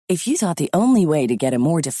If you thought the only way to get a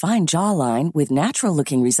more defined jawline with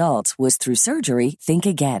natural-looking results was through surgery, think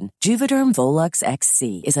again. Juvederm Volux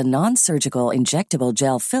XC is a non-surgical injectable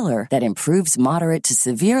gel filler that improves moderate to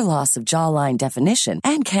severe loss of jawline definition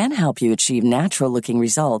and can help you achieve natural-looking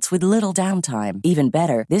results with little downtime. Even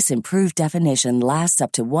better, this improved definition lasts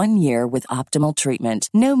up to 1 year with optimal treatment.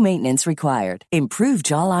 No maintenance required. Improve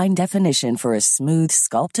jawline definition for a smooth,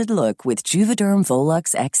 sculpted look with Juvederm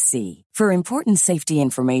Volux XC. For important safety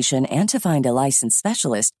information and to find a licensed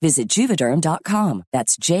specialist, visit Juvederm.com.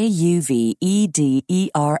 That's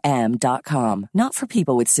JUVEDERM.com. Not for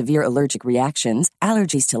people with severe allergic reactions,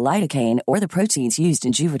 allergies to lidocaine, or the proteins used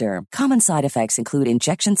in Juvederm. Common side effects include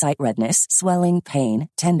injection site redness, swelling, pain,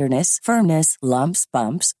 tenderness, firmness, lumps,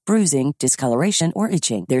 bumps, bruising, discoloration, or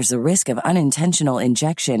itching. There's a risk of unintentional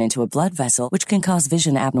injection into a blood vessel, which can cause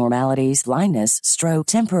vision abnormalities, blindness, stroke,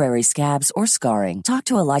 temporary scabs, or scarring. Talk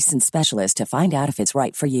to a licensed specialist to find out if it's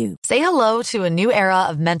right for you. Say hello to a new era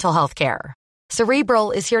of mental health care. Cerebral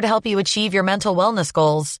is here to help you achieve your mental wellness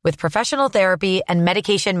goals with professional therapy and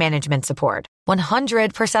medication management support.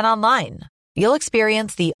 100% online. You'll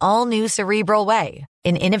experience the all-new Cerebral Way,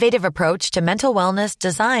 an innovative approach to mental wellness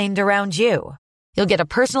designed around you. You'll get a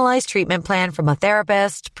personalized treatment plan from a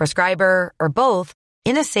therapist, prescriber, or both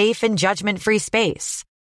in a safe and judgment-free space.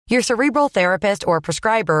 Your Cerebral therapist or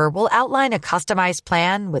prescriber will outline a customized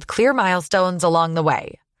plan with clear milestones along the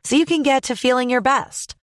way, so you can get to feeling your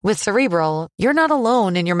best. With Cerebral, you're not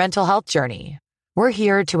alone in your mental health journey. We're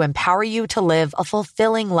here to empower you to live a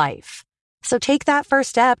fulfilling life. So take that first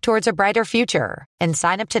step towards a brighter future and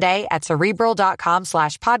sign up today at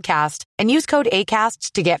Cerebral.com/podcast and use code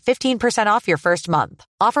ACAST to get 15% off your first month.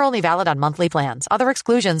 Offer only valid on monthly plans. Other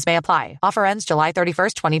exclusions may apply. Offer ends July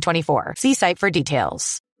 31st, 2024. See site for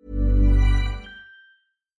details.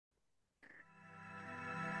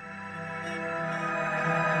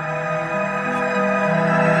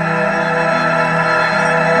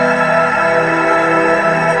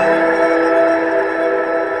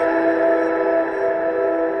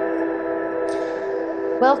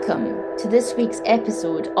 Welcome to this week's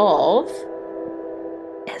episode of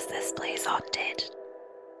Is This Place Haunted?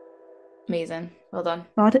 Amazing. Well done.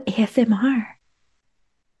 God, ASMR.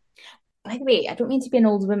 By the way, I don't mean to be an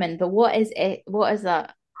old woman, but what is it? What is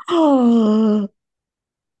that? Oh,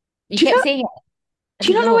 You Do you kept not- saying it. I do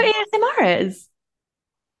you don't not know what ASMR is?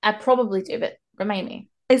 I probably do, but remind me.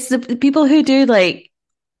 It's the people who do like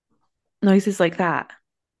noises like that.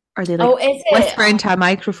 Or they Oh, like is it? whisper into a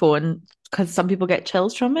microphone because some people get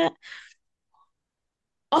chills from it.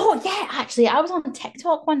 Oh, yeah, actually, I was on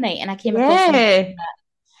TikTok one night and I came across something Yeah. like that.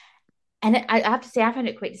 And I have to say, I found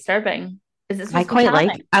it quite disturbing. Is it I supposed to be quite calming?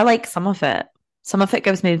 like I like some of it. Some of it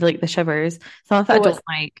gives me like the shivers. Some of it I Oh, don't it's-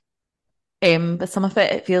 like. But some of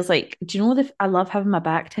it feels like, do you know I love having my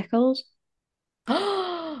back tickled? Do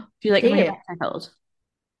you like Do having your you? back tickled?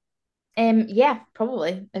 Yeah,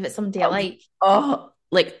 probably. If it's somebody I like. Oh,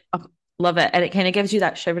 like I love it. And it kind of gives you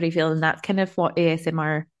that shivery feeling. That's kind of what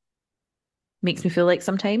ASMR makes me feel like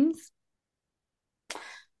sometimes.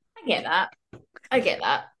 I get that. I get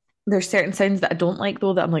that. There's certain sounds that I don't like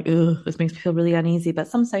though that I'm like, ugh, this makes me feel really uneasy. But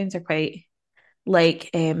some sounds are quite like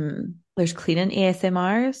there's cleaning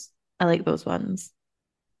ASMRs. I like those ones.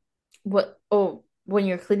 What? Oh, when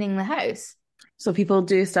you're cleaning the house? So people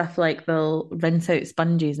do stuff like they'll rinse out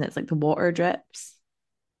sponges and it's like the water drips,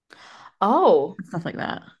 Oh, stuff like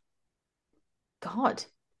that. God.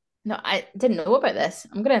 No, I didn't know about this.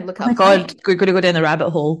 I'm gonna look Oh my up God, tonight. we're gonna go down the rabbit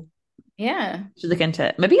hole. Yeah, Should look into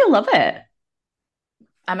it. Maybe you'll love it.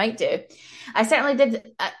 I might do. I certainly did.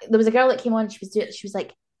 There was a girl that came on. She was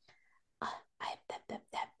like, "Oh,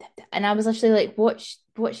 and I was literally like, what's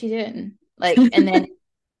she doing? Like, and then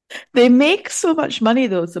They make so much money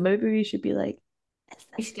though, so maybe we should be like,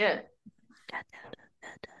 we should do it.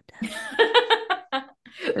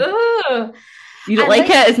 Ooh, you don't I like like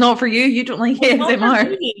it, it's not for you. You don't like It's not for ASMR.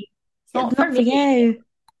 me. It's It's not for not for me. you.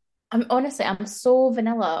 I'm so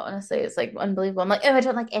vanilla. Honestly, it's like unbelievable. I'm like, oh, I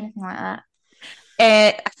don't like anything like that.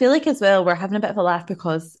 I feel like as well, we're having a bit of a laugh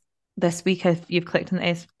because this week, if you've clicked on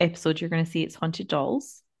the episode, you're going to see it's Haunted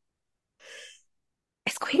Dolls.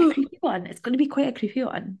 It's quite a creepy one. It's going to be quite a creepy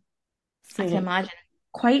one. I can So imagine.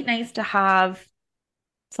 quite nice to have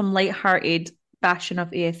some light-hearted bashing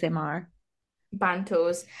of ASMR.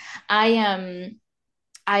 Bantos. I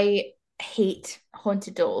hate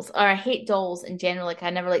haunted dolls, or I hate dolls in general. Like I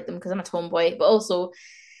never liked them because I'm a tomboy. But also,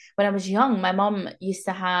 when I was young, my mum used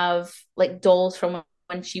to have like dolls from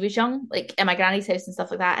when she was young, like in my granny's house and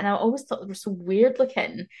stuff like that. And I always thought they were so weird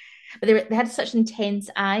looking, but they had such intense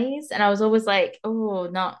eyes, and I was always like, oh,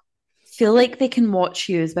 not. Feel like they can watch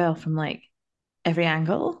you as well from like every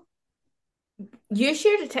angle. You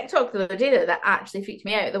shared a TikTok the other day that actually freaked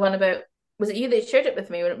me out. The one about, was it you that shared it with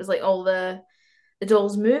me when it was like all the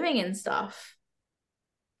dolls moving and stuff?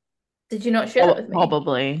 Did you not share that with me?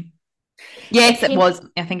 Probably. It Yes, it came, was.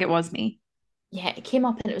 I think it was me. yeah, it came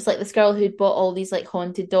up and it was like this girl who'd bought all these like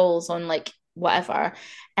haunted dolls on like whatever,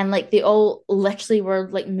 and like they all literally were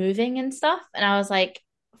like moving and stuff. And I was like,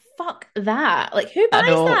 fuck that. Like, who I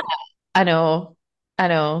buys that? know. I know. I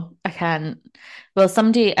know. I can't. Well,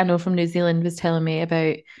 somebody I know from New Zealand was telling me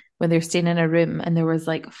about when they were staying in a room and there was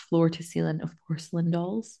like floor to ceiling of porcelain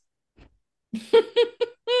dolls.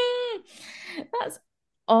 That's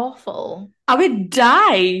awful. I would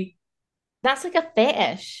die. That's like a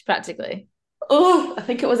fetish, practically. Oh, I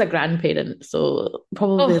think it was a grandparent, so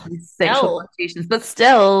probably Oh, like sexual hell. connotations, but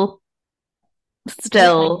still, Okay.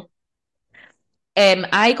 still.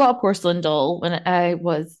 I got a porcelain doll when I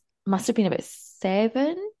was must have been about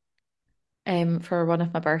 7, for one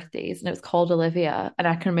of my birthdays, and it was called Olivia. And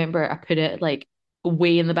I can remember I put it like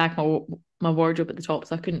way in the back of my wardrobe at the top,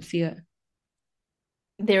 so I couldn't see it.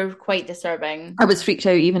 They're quite disturbing. I was freaked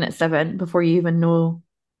out even at 7 before you even know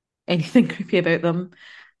anything creepy about them.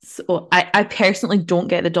 So I personally don't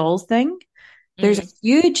get the dolls thing. There's a Mm.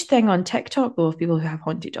 huge thing on TikTok though of people who have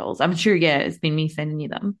haunted dolls. I'm sure, yeah, it's been me sending you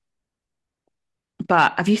them.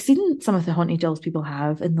 But have you seen some of the haunted dolls people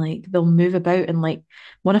have? And like they'll move about and like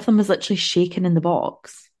one of them is literally shaking in the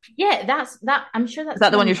box. Yeah, that's that. I'm sure Is that's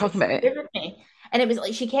that the the one one you're that talking about? shared with me. And it was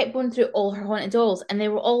like she kept going through all her haunted dolls, and they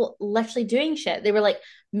were all literally doing shit. They were like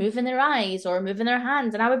moving their eyes or moving their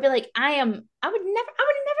hands, and I would be like, I would never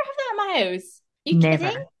have that in my house. You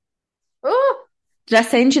kidding? Never. Oh, Did I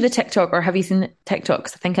send you the TikTok or have you seen the TikTok?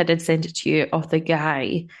 'Cause I think I did send it to you of the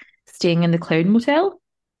guy staying in the Clown Motel.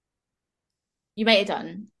 you might have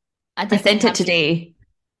done. I I definitely sent it have. today.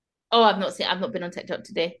 Oh, I've not seen. I've not been on TikTok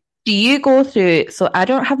today. Do you go through? So I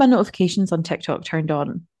don't have my notifications on TikTok turned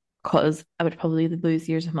on because I would probably lose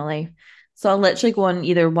years of my life. So I'll literally go on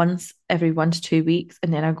either once every 1 to 2 weeks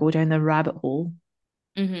and then I go down the rabbit hole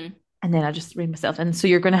Mm-hmm. and then I just read myself in. So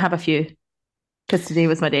you're going to have a few because today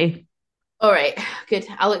was my day. All right, good.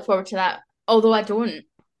 I look forward to that. Although I don't.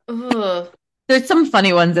 Oh, There's some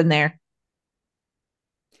funny ones in there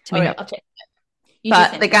to all be right. honest. I'll check. You do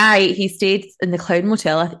But send the it to me. guy, he stayed in the Clown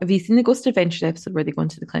Motel. Have you seen the Ghost Adventures episode where they go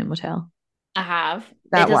into the Clown Motel? I have. It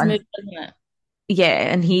That does one. move, doesn't it?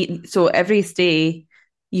 Yeah, and so every stay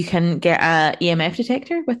you can get a EMF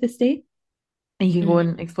detector with the stay, and you can go Mm-hmm.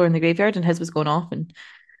 and explore in the graveyard. And his was going off, and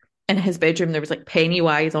in his bedroom there was like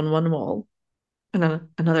Pennywise on one wall and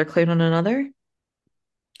another clown on another.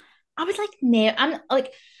 I would like no. I'm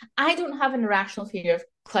like I don't have an irrational fear of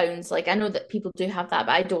clowns. Like I know that people do have that,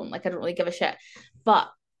 but I don't. Like I don't really give a shit.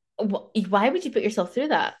 But why would you put yourself through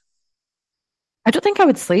that? I don't think I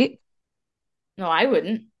would sleep. No, I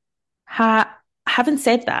wouldn't. Having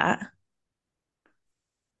said that,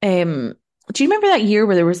 do you remember that year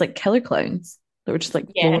where there was like killer clowns that were just like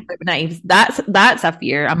going Yeah. out with knives? That's a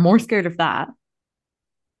fear. I'm more scared of that.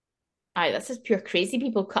 Aye, that's just pure crazy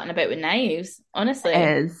people cutting about with knives. Honestly,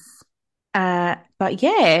 Is but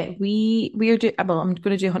yeah, we are doing. Well, I'm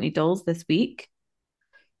going to do Haunted Dolls this week.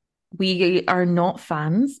 We are not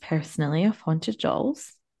fans personally of haunted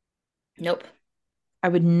dolls. nope. I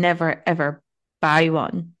would never ever buy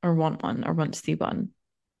one or want to see one.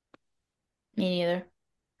 Me neither.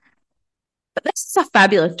 But this is a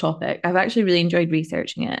fabulous topic. I've actually really enjoyed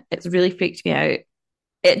researching it. It's really freaked me out.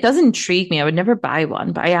 It does intrigue me. I would never buy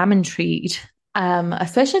one, but I am intrigued.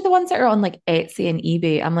 Especially the ones that are on like Etsy and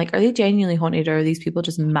eBay. I'm like, are they genuinely haunted or are these people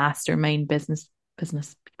just mastermind business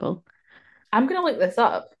people? I'm gonna look this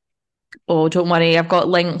up. Oh, don't worry. I've got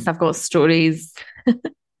links, I've got stories.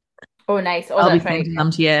 Oh, nice. Oh, I'll be that's right. sending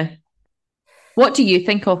them to you. What do you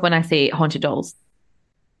think of when I say haunted dolls?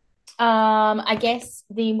 I guess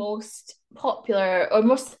the most popular or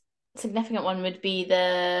most significant one would be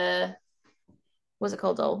the what's it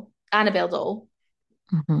called doll? Annabelle doll.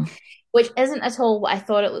 Mhm. Which isn't at all what I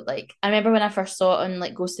thought it looked like. I remember when I first saw it on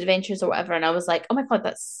like Ghost Adventures or whatever, and I was like, oh my God,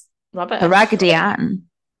 that's The rubbish. Raggedy Ann.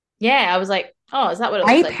 Yeah, I was like, oh, is that what it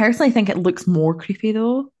looks I like? personally think it looks more creepy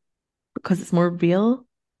though, because it's more real.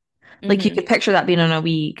 Like you Hmm. could picture that being on a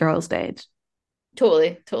wee girl's bed,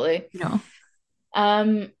 Totally, totally. you know.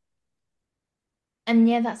 Um, and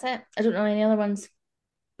yeah, that's it. I don't know any other ones.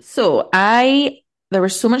 So there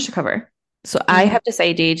was so much to cover. So I Hmm. have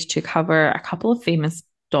decided to cover a couple of famous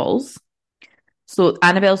dolls. So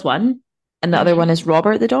Annabelle's one, and the other Hmm. one is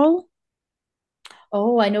Robert the doll.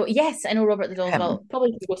 Oh, I know. Yes, I know Robert the Doll as Um, well.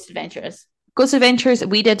 Probably Ghost Adventures. Ghost Adventures.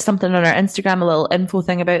 We did something on our Instagram, a little info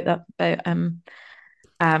thing about that.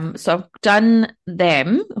 So I've done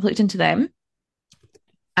them. I've looked into them.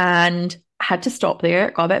 and had to stop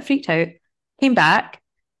there, got a bit freaked out, came back,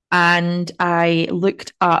 and I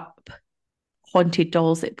looked up haunted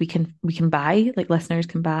dolls that we can buy, like listeners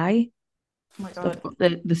can buy. Oh my So I've God.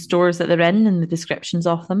 got the stores that they're in and the descriptions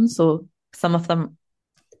of them. So some of them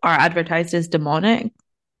are advertised as demonic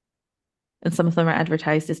and some of them are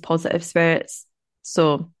advertised as positive spirits.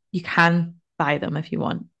 So you can buy them if you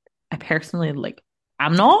want. I personally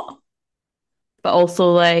I'm not, but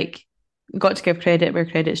also got to give credit where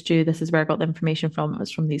credit's due. This is where I got the information from. It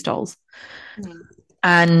was from these dolls. Mm.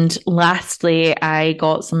 And lastly, I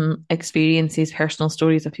got some experiences, personal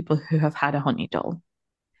stories of people who have had a haunted doll.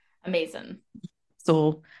 Amazing.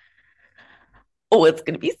 So, it's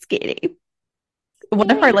going to be scary. One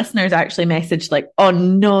of our listeners actually messaged "Oh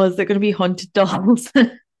no, is there going to be haunted dolls?"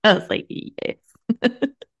 I was like, yes.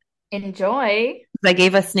 Enjoy. I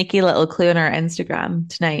gave a sneaky little clue on our Instagram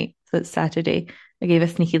tonight. So it's Saturday. I gave a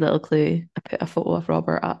sneaky little clue. I put a photo of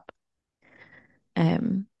Robert up.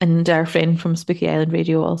 And our friend from Spooky Island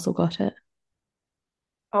Radio also got it.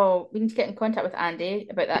 Oh, we need to get in contact with Andy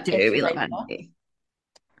about that We love idea. Andy.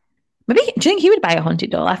 Maybe, do you think he would buy a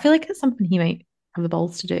haunted doll? I feel like it's something he might have the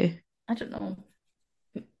balls to do. I don't know.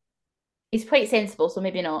 He's quite sensible, so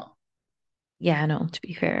maybe not. Yeah, no, to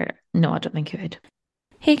be fair, no, I don't think he would.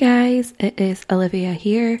 Hey guys, it is Olivia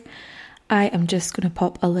here. I am just going to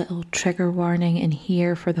pop a little trigger warning in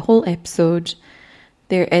here for the whole episode.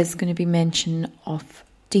 There is going to be mention of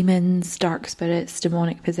demons, dark spirits,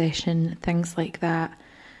 demonic possession, things like that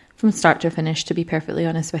from start to finish, to be perfectly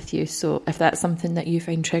honest with you. So if that's something that you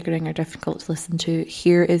find triggering or difficult to listen to,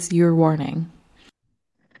 here is your warning.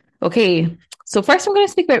 Okay, so first I'm going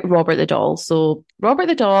to speak about Robert the Doll. So Robert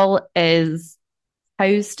the Doll is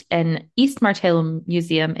housed in East Martello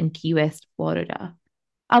Museum in Key West, Florida.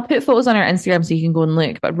 I'll put photos on our Instagram so you can go and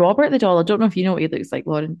look. But Robert the Doll, I don't know if you know what he looks like,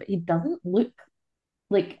 Lauren, but he doesn't look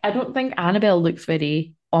I don't think Annabelle looks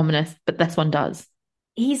very ominous, but this one does.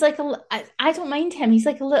 He's like I don't mind him. He's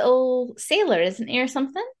like a little sailor, isn't he, or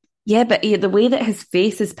something? Yeah, but the way that his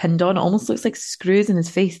face is pinned on, it almost looks like screws in his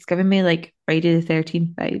face. It's giving me Friday the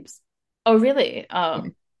 13th vibes. Oh, really? Oh. Yeah.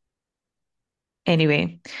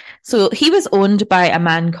 Anyway, so he was owned by a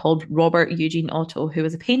man called Robert Eugene Otto, who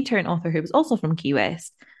was a painter and author who was also from Key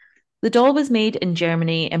West. The doll was made in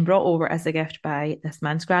Germany and brought over as a gift by this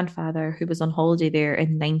man's grandfather, who was on holiday there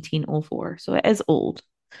in 1904. So it is old.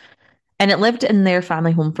 And it lived in their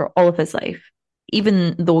family home for all of his life,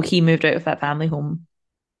 even though he moved out of that family home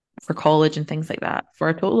for college and things like that for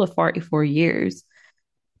a total of 44 years.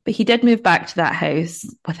 But he did move back to that house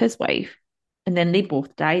with his wife, and then they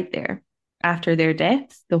both died there. After their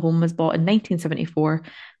deaths, the home was bought in 1974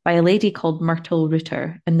 by a lady called Myrtle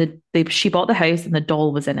Reuter, and she bought the house and the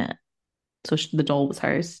doll was in it. So the doll was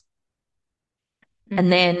hers. Mm-hmm.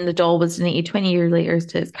 And then the doll was donated 20 years later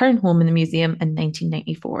to its current home in the museum in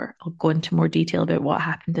 1994. I'll go into more detail about what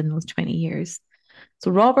happened in those 20 years. So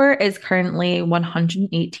Robert is currently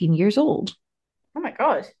 118 years old. Oh my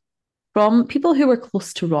God. From people who were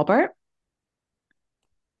close to Robert,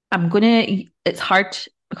 it's hard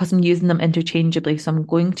because I'm using them interchangeably. So I'm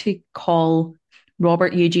going to call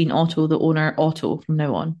Robert Eugene Otto, the owner, Otto from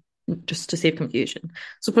now on, just to save confusion.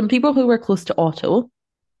 So from people who were close to Otto,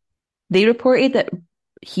 they reported that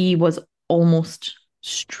he was almost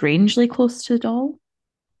strangely close to the doll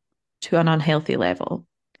to an unhealthy level.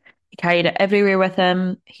 He carried it everywhere with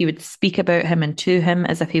him. He would speak about him and to him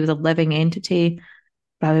as if he was a living entity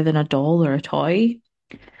rather than a doll or a toy.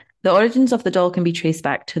 The origins of the doll can be traced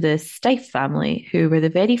back to the Steiff family, who were the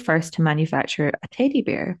very first to manufacture a teddy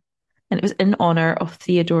bear. And it was in honor of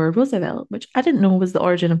Theodore Roosevelt, which I didn't know was the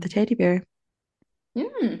origin of the teddy bear.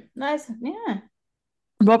 Nice. Yeah.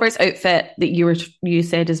 Robert's outfit that you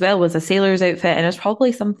said as well was a sailor's outfit, and it's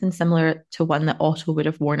probably something similar to one that Otto would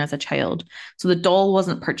have worn as a child. So the doll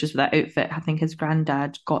wasn't purchased with that outfit. I think his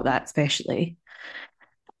granddad got that specially.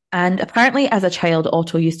 And apparently, as a child,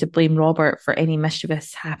 Otto used to blame Robert for any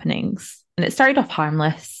mischievous happenings. And it started off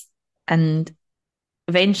harmless, and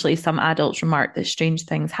eventually some adults remarked that strange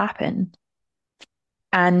things happened.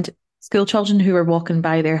 And school children who were walking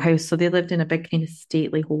by their house, so they lived in a big kind of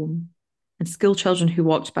stately home, and school children who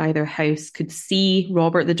walked by their house could see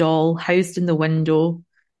Robert the doll housed in the window,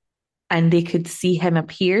 and they could see him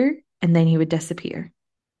appear, and then he would disappear.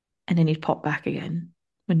 And then he'd pop back again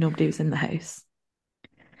when nobody was in the house.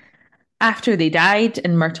 After they died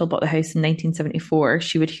and Myrtle bought the house in 1974,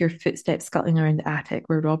 she would hear footsteps scuttling around the attic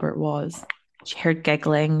where Robert was. She heard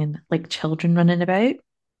giggling and children running about.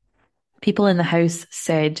 People in the house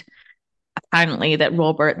said apparently that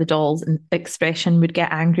Robert the doll's expression would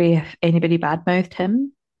get angry if anybody badmouthed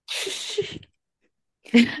him.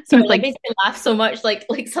 So He's that like, makes me laugh so much, like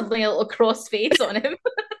something a little cross face on him.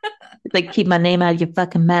 keep my name out of your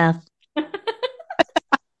fucking mouth.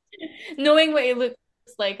 Knowing what he looks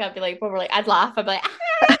like, I'd be like, probably like, I'd laugh. I'd be like,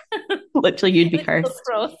 Literally, you'd be looks so cursed.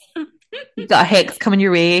 gross. You got a hex coming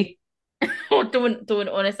your way. Oh, don't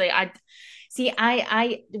honestly. I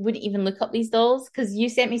wouldn't even look up these dolls because you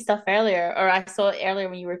sent me stuff earlier, or I saw it earlier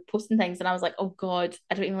when you were posting things, and I was like, oh God,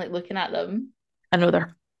 I don't even like looking at them. I know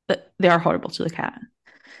they are horrible to look at.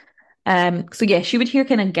 So yeah, she would hear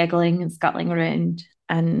kind of giggling and scuttling around,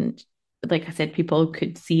 and like I said, people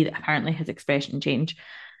could see that apparently his expression change.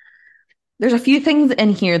 There's a few things in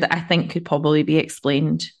here that I think could probably be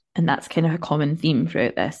explained, and that's kind of a common theme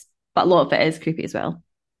throughout this, but a lot of it is creepy as well.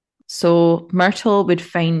 So Myrtle would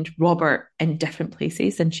find Robert in different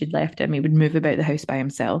places since she'd left him. He would move about the house by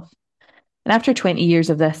himself. And after 20 years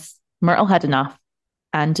of this, Myrtle had enough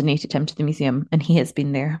and donated him to the museum, and he has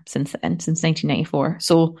been there since then, since 1994.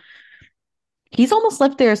 So he's almost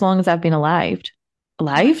lived there as long as I've been alive.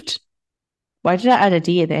 Alive? Why did I add a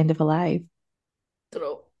D at the end of alive? Don't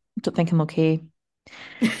know. Don't think I'm okay.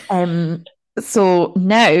 So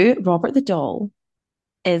now Robert the doll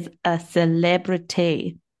is a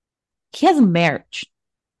celebrity. He has merch.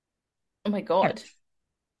 Oh my God.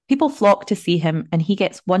 People flock to see him, and he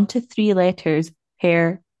gets 1 to 3 letters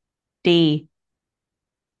per day.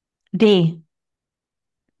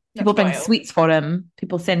 People bring sweets for him.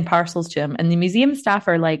 People send parcels to him, and the museum staff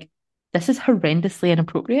are like, "This is horrendously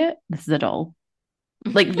inappropriate. This is a doll."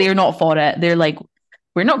 Like they're not for it. They're like,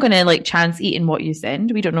 "We're not going to like chance eating what you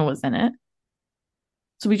send. We don't know what's in it,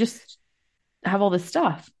 so we just have all this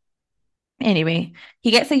stuff." Anyway, he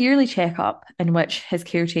gets a yearly checkup in which his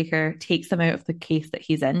caretaker takes him out of the case that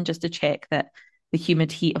he's in just to check that the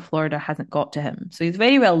humid heat of Florida hasn't got to him. So he's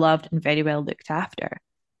very well loved and very well looked after.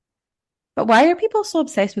 But why are people so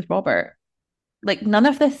obsessed with Robert? Like, none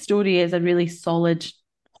of this story is a really solid,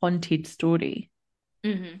 haunted story.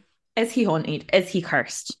 Mm-hmm. Is he haunted? Is he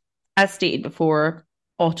cursed? As stated before,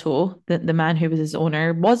 Otto, the man who was his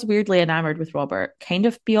owner, was weirdly enamored with Robert, kind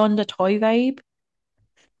of beyond a toy vibe.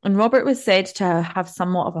 And Robert was said to have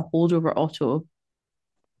somewhat of a hold over Otto,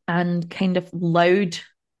 and kind of loud,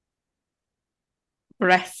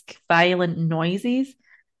 brisk, violent noises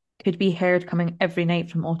could be heard coming every night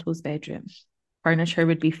from Otto's bedroom. Furniture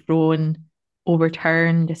would be thrown,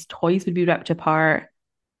 overturned, his toys would be ripped apart.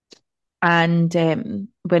 And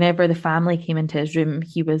whenever the family came into his room,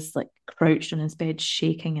 he was like crouched on his bed,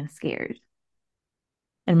 shaking and scared.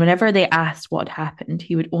 And whenever they asked what happened,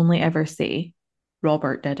 he would only ever say,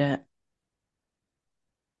 "Robert did it."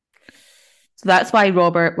 So that's why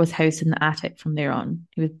Robert was housed in the attic from there on.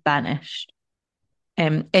 He was banished.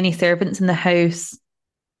 Any servants in the house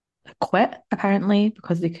quit, apparently,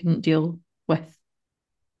 because they couldn't deal with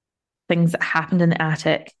things that happened in the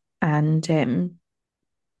attic. And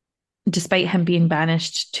despite him being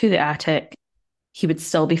banished to the attic, he would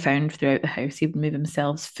still be found throughout the house. He would move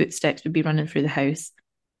himself, footsteps would be running through the house,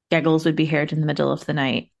 giggles would be heard in the middle of the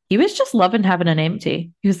night. He was just loving having an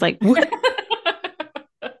empty. He was like, what?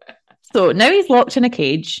 So now he's locked in a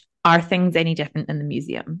cage. Are things any different in the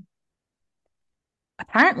museum?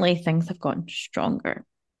 Apparently, things have gotten stronger.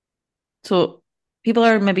 So people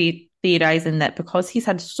are maybe theorizing that because he's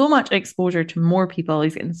had so much exposure to more people,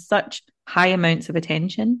 he's getting such high amounts of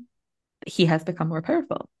attention, that he has become more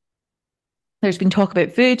powerful. There's been talk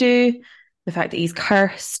about voodoo, the fact that he's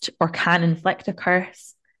cursed or can inflict a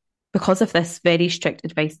curse. Because of this very strict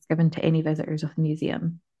advice given to any visitors of the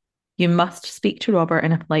museum, you must speak to Robert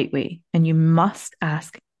in a polite way, and you must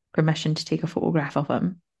ask permission to take a photograph of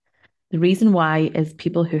him. The reason why is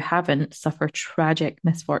people who haven't suffer tragic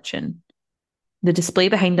misfortune. The display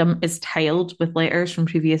behind him is tiled with letters from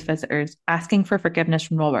previous visitors asking for forgiveness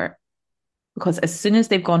from Robert, because as soon as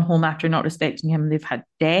they've gone home after not respecting him, they've had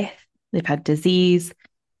death, they've had disease,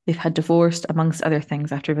 they've had divorce, amongst other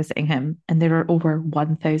things after visiting him, and there are over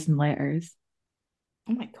 1,000 letters.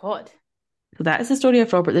 Oh my God. So that is the story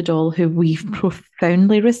of Robert the Doll, who we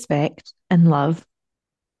profoundly respect and love.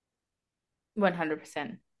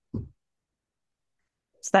 100%.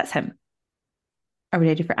 So that's him. Are we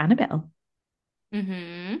ready for Annabelle?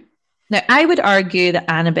 Mm-hmm. Now, I would argue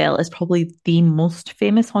that Annabelle is probably the most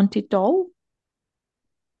famous haunted doll.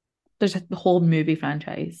 There's a whole movie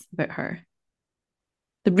franchise about her.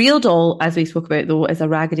 The real doll, as we spoke about, though, is a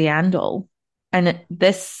Raggedy Ann doll. And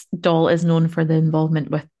this doll is known for the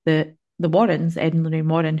involvement with the Warrens, Ed and Lorraine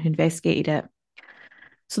Warren, who investigated it.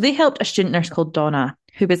 So they helped a student nurse called Donna,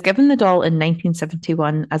 who was given the doll in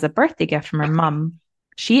 1971 as a birthday gift from her mum.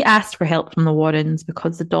 She asked for help from the Warrens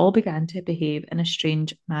because the doll began to behave in a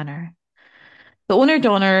strange manner. The owner,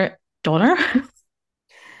 Donner,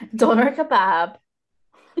 Doner kebab.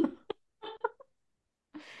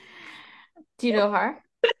 Do you know her?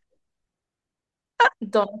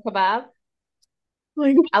 Doner kebab.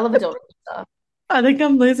 Like, I love a doner pizza. I think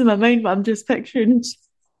I'm losing my mind, but I'm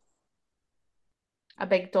A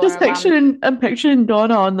big just doner lamb. picturing, I'm picturing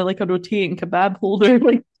Donna on the like a rotating kebab holder,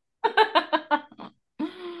 like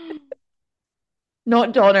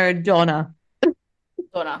not Donna, Donna.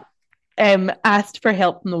 Doner. Asked for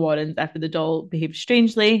help from the Warrens after the doll behaved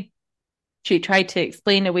strangely. She tried to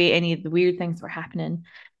explain away any of the weird things that were happening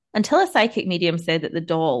until a psychic medium said that the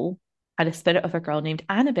doll had a spirit of a girl named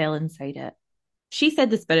Annabelle inside it. She said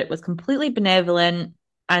the spirit was completely benevolent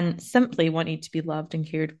and simply wanted to be loved and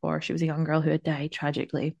cared for. She was a young girl who had died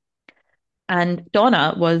tragically. And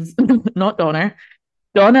Donna was not Donna.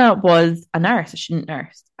 Donna was a nurse, a student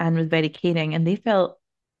nurse, and was very caring. And they felt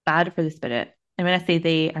bad for the spirit. And when I say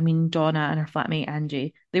they, I mean Donna and her flatmate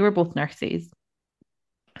Angie. They were both nurses.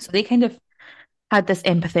 So they kind of had this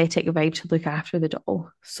empathetic vibe to look after the doll.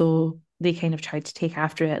 So they kind of tried to take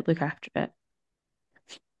after it, look after it.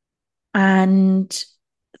 And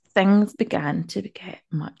things began to get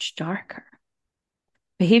much darker.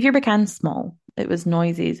 Behavior began small. It was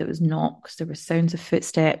noises, it was knocks, there were sounds of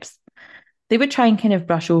footsteps. They would try and kind of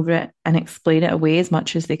brush over it and explain it away as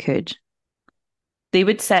much as they could. They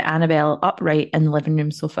would set Annabelle upright in the living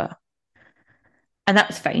room sofa. And that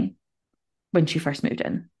was fine when she first moved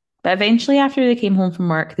in. But eventually, after they came home from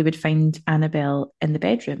work, they would find Annabelle in the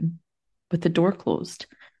bedroom with the door closed.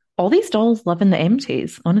 All these dolls live in the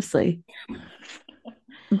empties, honestly.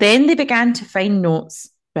 Then they began to find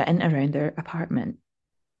notes written around their apartment.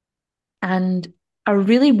 And a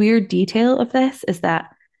really weird detail of this is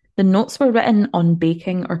that the notes were written on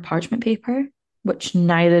baking or parchment paper, which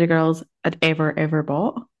neither of the girls had ever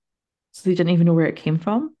bought. So they didn't even know where it came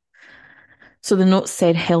from. So the notes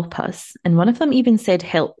said, help us. And one of them even said,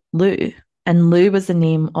 help Lou. And Lou was the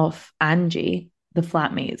name of Angie, the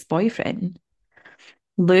flatmate's boyfriend.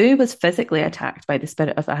 Lou was physically attacked by the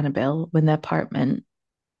spirit of Annabelle when the apartment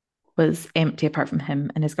was empty apart from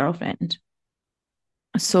him and his girlfriend.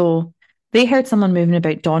 So they heard someone moving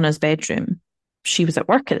about Donna's bedroom. She was at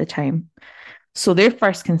work at the time. So their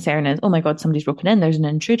first concern is, oh my God, somebody's broken in. There's an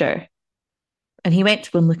intruder. And he went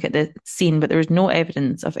to go and look at the scene, but there was no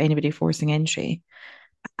evidence of anybody forcing entry.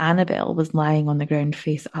 Annabelle was lying on the ground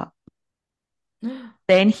face up.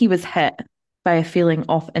 Then he was hit by a feeling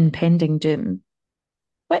of impending doom,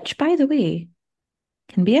 which, by the way,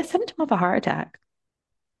 can be a symptom of a heart attack.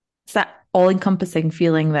 It's that all-encompassing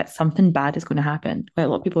feeling that something bad is going to happen. Quite a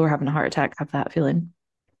lot of people who are having a heart attack have that feeling.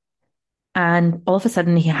 And all of a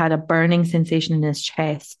sudden, he had a burning sensation in his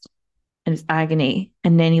chest, and his agony.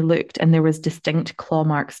 And then he looked, and there was distinct claw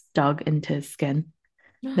marks dug into his skin.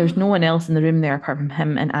 There was no one else in the room there apart from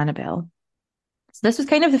him and Annabelle. So this was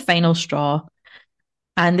kind of the final straw.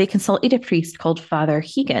 And they consulted a priest called Father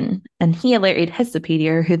Hegan, and he alerted his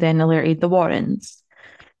superior, who then alerted the Warrens.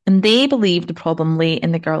 And they believed the problem lay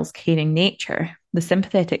in the girl's caring nature. The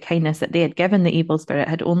sympathetic kindness that they had given the evil spirit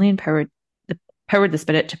had only empowered the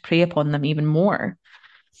spirit to prey upon them even more.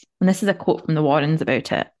 And this is a quote from the Warrens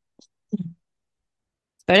about it.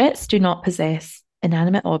 Spirits do not possess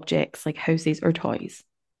inanimate objects like houses or toys.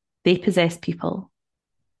 They possess people.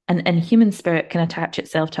 An inhuman spirit can attach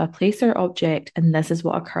itself to a place or object, and this is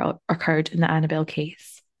what occurred in the Annabelle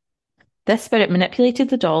case. This spirit manipulated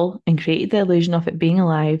the doll and created the illusion of it being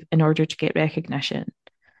alive in order to get recognition.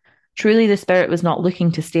 Truly, the spirit was not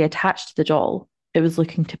looking to stay attached to the doll. It was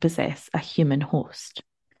looking to possess a human host.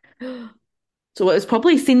 So it was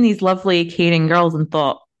probably seen these lovely, caring girls and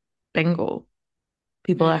thought, bingo,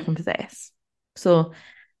 people I can possess. So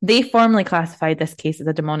they formally classified this case as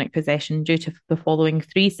a demonic possession due to the following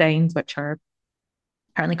three signs, which are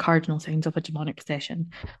apparently cardinal signs of a demonic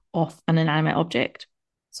possession of an inanimate object.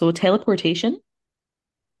 So teleportation,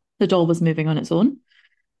 the doll was moving on its own.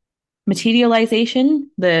 Materialization,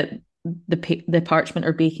 the parchment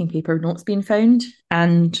or baking paper notes being found,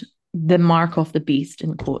 and the mark of the beast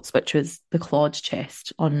in quotes, which was the clawed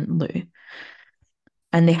chest on Lou.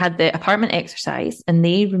 And they had the apartment exercise, and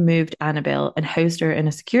they removed Annabelle and housed her in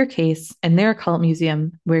a secure case in their occult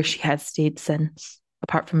museum, where she has stayed since,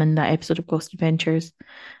 apart from in that episode of Ghost Adventures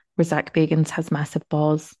where Zach Bagans has massive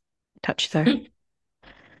balls, touches her.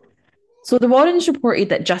 So the Warrens reported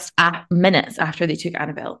that just minutes after they took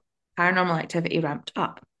Annabelle, paranormal activity ramped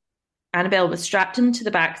up. Annabelle was strapped into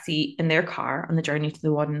the back seat in their car on the journey to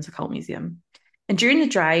the Warrens Occult Museum. And during the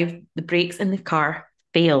drive, the brakes in the car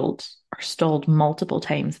failed or stalled multiple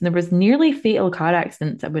times, and there was nearly fatal car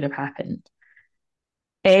accidents that would have happened.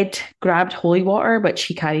 Ed grabbed holy water, which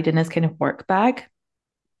he carried in his kind of work bag,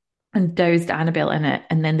 and doused Annabelle in it,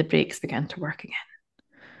 and then the brakes began to work again.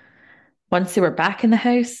 Once they were back in the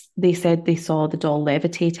house, they said they saw the doll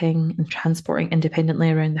levitating and transporting independently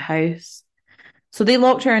around the house. So they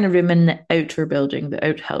locked her in a room in the outdoor building, the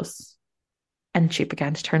outhouse, and she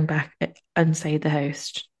began to turn back inside the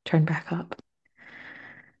house, turn back up.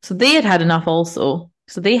 So they had had enough also.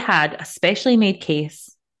 So they had a specially made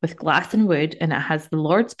case with glass and wood, and it has the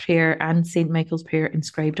Lord's Prayer and St. Michael's Prayer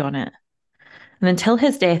inscribed on it. And until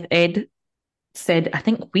his death, Ed said, I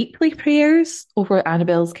think, weekly prayers over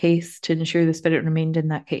Annabelle's case to ensure the spirit remained in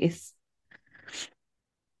that case.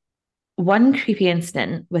 One creepy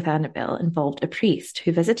incident with Annabelle involved a priest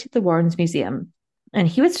who visited the Warrens Museum, and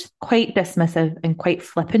he was quite dismissive and quite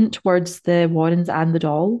flippant towards the Warrens and the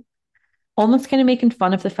doll, almost kind of making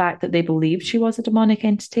fun of the fact that they believed she was a demonic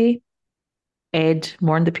entity. Ed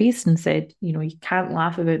warned the priest and said, you can't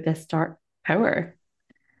laugh about this dark power.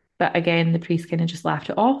 But again, the priest kind of just laughed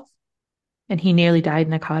it off, and he nearly died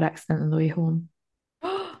in a car accident on the way home.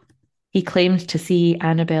 He claimed to see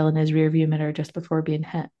Annabelle in his rearview mirror just before being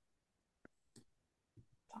hit.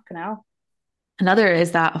 Fucking hell. Another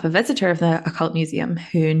is that of a visitor of the occult museum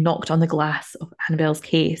who knocked on the glass of Annabelle's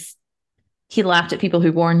case. He laughed at people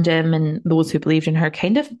who warned him and those who believed in her,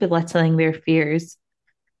 kind of belittling their fears.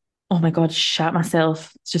 Oh my God, shat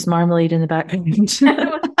myself. It's just marmalade in the background.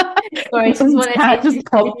 Sorry, just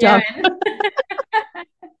popped up.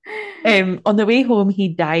 On the way home, he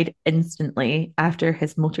died instantly after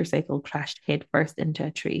his motorcycle crashed headfirst into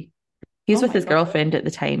a tree. He was with his girlfriend at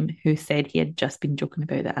the time, who said he had just been joking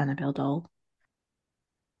about the Annabelle doll.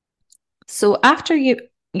 So after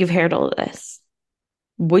you've heard all of this,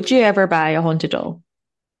 would you ever buy a haunted doll?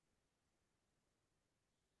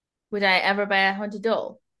 Would I ever buy a haunted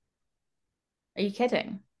doll? Are you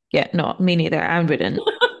kidding? Yeah, no, me neither. I wouldn't.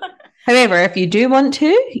 However, if you do want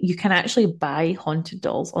to, you can actually buy haunted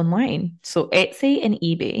dolls online. So Etsy and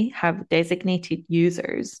eBay have designated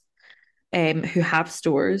users who have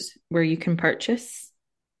stores where you can purchase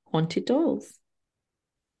haunted dolls.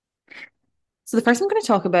 So the first I'm going to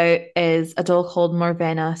talk about is a doll called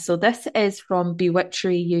Morvenna. So this is from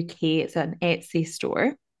Bewitchery UK. It's an Etsy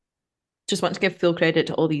store. Just want to give full credit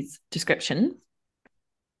to all these descriptions.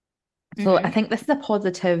 So I think this is a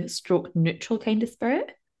positive stroke neutral kind of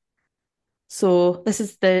spirit. So this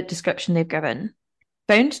is the description they've given.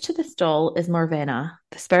 Bound to this doll is Morvenna,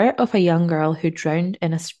 the spirit of a young girl who drowned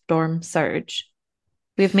in a storm surge.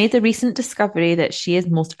 We have made the recent discovery that she is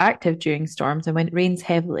most active during storms and when it rains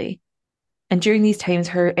heavily. And during these times,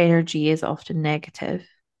 her energy is often negative.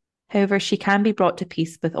 However, she can be brought to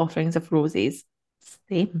peace with offerings of roses.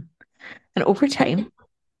 Same. And over time,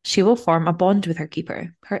 she will form a bond with her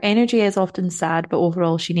keeper. Her energy is often sad, but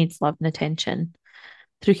overall she needs love and attention.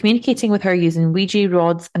 Through communicating with her using Ouija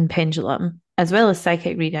rods and pendulum, as well as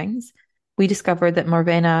psychic readings, we discovered that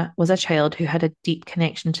Morvenna was a child who had a deep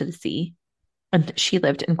connection to the sea, and she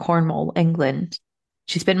lived in Cornwall, England.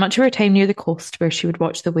 She spent much of her time near the coast where she would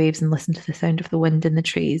watch the waves and listen to the sound of the wind in the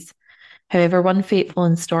trees. However, one fateful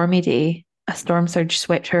and stormy day, a storm surge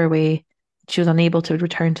swept her away. She was unable to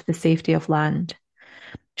return to the safety of land.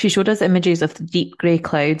 She showed us images of the deep grey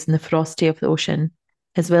clouds and the ferocity of the ocean,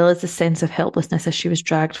 as well as the sense of helplessness as she was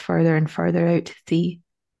dragged further and further out to sea.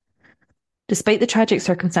 Despite the tragic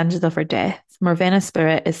circumstances of her death, Morvenna's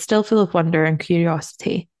spirit is still full of wonder and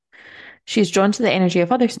curiosity. She is drawn to the energy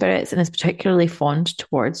of other spirits and is particularly fond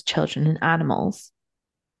towards children and animals.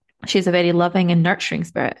 She is a very loving and nurturing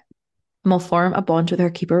spirit and will form a bond with her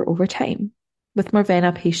keeper over time. With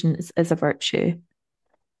Morvenna, patience is a virtue.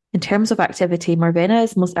 In terms of activity, Morvenna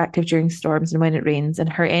is most active during storms and when it rains,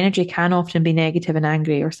 and her energy can often be negative and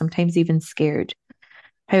angry, or sometimes even scared.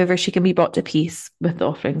 However, she can be brought to peace with the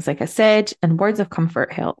offerings, like I said, and words of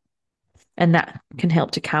comfort help, and that can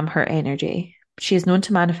help to calm her energy. She is known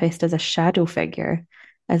to manifest as a shadow figure,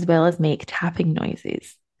 as well as make tapping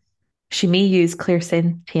noises. She may use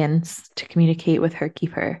clairsentience to communicate with her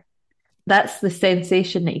keeper. That's the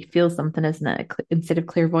sensation that you feel something, isn't it? Instead of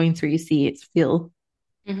clairvoyance where you see, it's feel.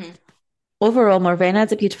 Mm-hmm. Overall, Morvenna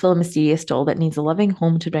is a beautiful and mysterious doll that needs a loving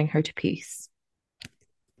home to bring her to peace.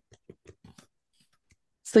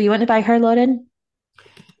 So you want to buy her, Lauren?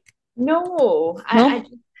 No. No? Okay.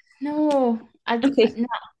 No.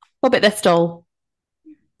 What about this doll?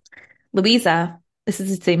 Louisa. This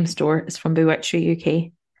is the same store. It's from Bewitchery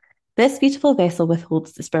UK. This beautiful vessel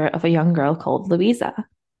withholds the spirit of a young girl called Louisa.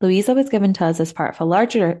 Louisa was given to us as part of a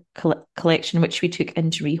larger collection which we took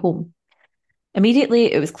into rehome.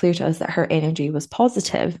 Immediately, it was clear to us that her energy was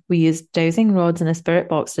positive. We used dowsing rods in a spirit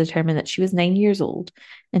box to determine that she was 9 years old,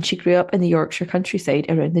 and she grew up in the Yorkshire countryside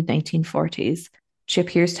around the 1940s. She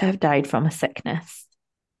appears to have died from a sickness.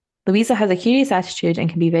 Louisa has a curious attitude and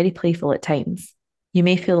can be very playful at times. You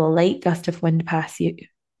may feel a light gust of wind pass you,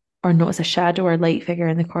 or notice a shadow or light figure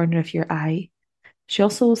in the corner of your eye. She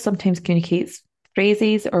also sometimes communicates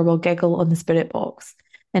phrases or will giggle on the spirit box,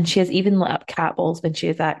 and she has even lit up cat balls when she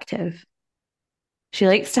is active. She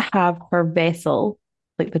likes to have her vessel,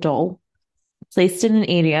 like the doll, placed in an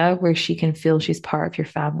area where she can feel she's part of your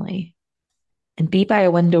family, and be by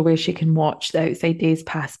a window where she can watch the outside days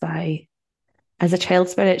pass by. As a child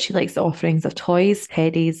spirit, she likes the offerings of toys,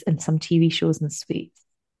 teddies, and some TV shows and sweets.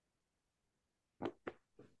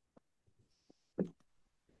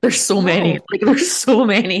 There's so many. Like, there's so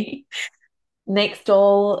many. Next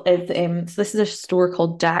doll is so this is a store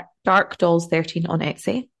called Dark Dolls 13 on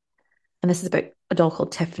Etsy. And this is about a doll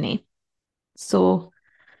called Tiffany. So,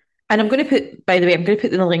 and I'm going to put, by the way, I'm going to put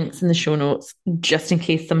the links in the show notes just in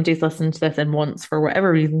case somebody's listening to this and wants, for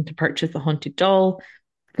whatever reason, to purchase a haunted doll.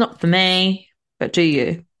 Not for me, but do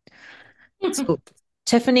you? So,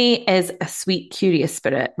 Tiffany is a sweet, curious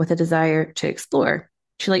spirit with a desire to explore.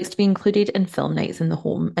 She likes to be included in film nights in the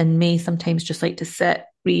home and may sometimes just like to sit,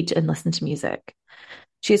 read, and listen to music.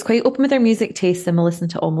 She is quite open with her music tastes and will listen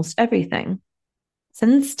to almost everything.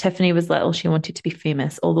 Since Tiffany was little, she wanted to be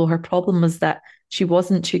famous, although her problem was that she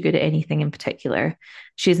wasn't too good at anything in particular.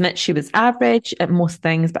 She admits she was average at most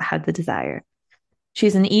things, but had the desire.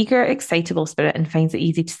 She's an eager, excitable spirit and finds it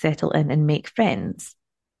easy to settle in and make friends.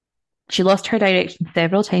 She lost her direction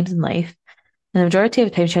several times in life, and the majority of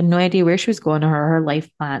the time she had no idea where she was going or her life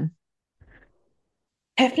plan.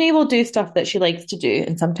 Tiffany will do stuff that she likes to do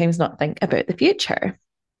and sometimes not think about the future.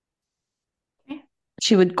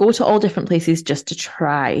 She would go to all different places just to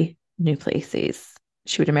try new places.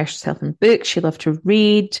 She would immerse herself in books. She loved to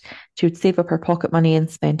read. She would save up her pocket money and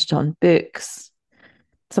spend it on books.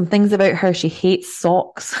 Some things about her: she hates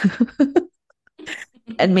socks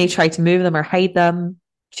and may try to move them or hide them.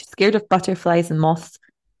 She's scared of butterflies and moths.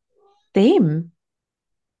 Same.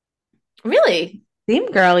 Really? Same,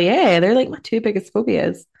 girl. Yeah, they're like my two biggest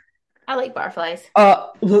phobias. I like butterflies.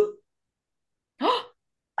 Are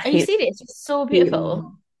you serious? It's so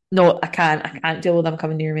beautiful. No, I can't. I can't deal with them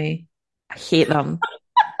coming near me. I hate them.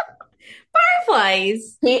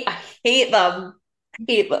 Butterflies. I hate them. I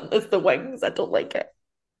hate them. It's the wings. I don't like it.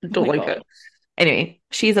 I don't like it. Anyway,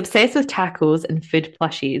 she's obsessed with tacos and food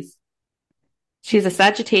plushies. She's a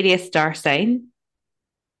Sagittarius star sign.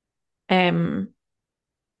 I'm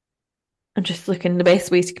just looking the best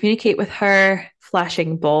ways to communicate with her: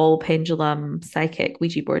 flashing ball, pendulum, psychic,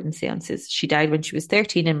 Ouija board, and seances. She died when she was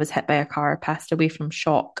 13 and was hit by a car, passed away from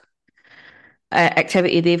shock.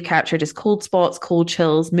 Activity they've captured is cold spots, cold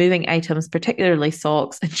chills, moving items, particularly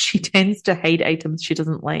socks, and she tends to hide items she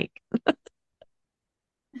doesn't like.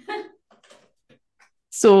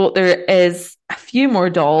 So there is a few more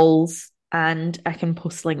dolls, and I can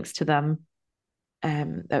post links to them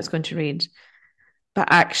that I was going to read. But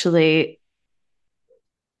actually,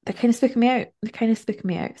 they're kind of spooking me out. They're kind of spooking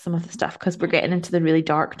me out, some of the stuff, because we're getting into the really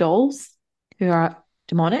dark dolls who are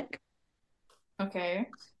demonic. Okay.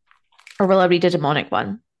 Or will I read a demonic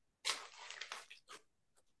one?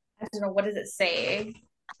 I don't know. What does it say?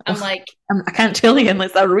 I'm like, I can't tell you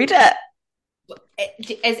unless I read it.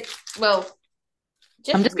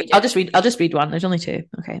 I'll just read one. There's only two.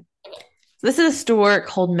 Okay. So this is a store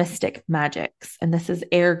called Mystic Magics, and this is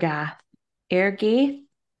Ergath. Ergath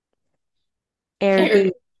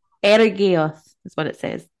is what it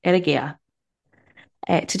says. Ergath.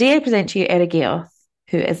 Today I present to you Ergath,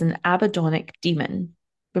 who is an Abadonic demon.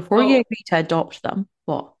 Before you agree to adopt them,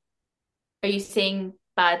 what? Are you saying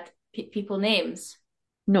bad people names?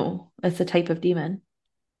 No, it's a type of demon.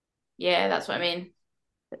 Yeah, that's what I mean.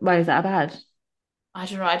 Why is that bad? I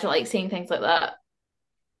don't know. I don't like saying things like that.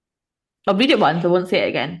 I'll read it once. I won't say it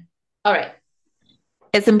again. All right.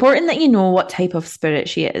 It's important that you know what type of spirit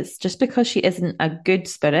she is. Just because she isn't a good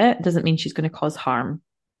spirit doesn't mean she's going to cause harm.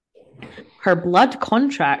 Her blood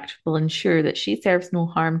contract will ensure that she serves no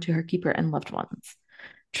harm to her keeper and loved ones.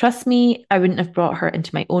 Trust me, I wouldn't have brought her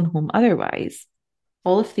into my own home otherwise.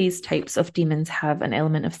 All of these types of demons have an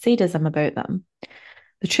element of sadism about them.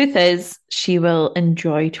 The truth is, she will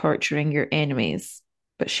enjoy torturing your enemies,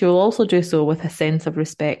 but she will also do so with a sense of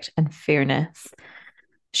respect and fairness.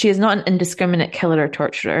 She is not an indiscriminate killer or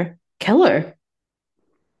torturer. Killer?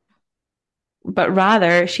 But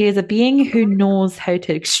rather, she is a being who knows how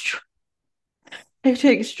to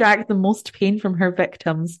extract the most pain from her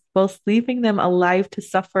victims whilst leaving them alive to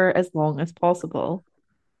suffer as long as possible.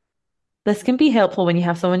 This can be helpful when you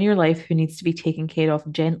have someone in your life who needs to be taken care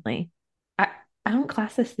of gently. I don't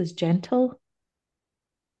class this as gentle.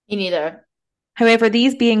 Me neither. However,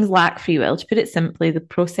 these beings lack free will. To put it simply, the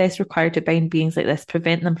process required to bind beings like this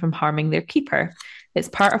prevent them from harming their keeper. It's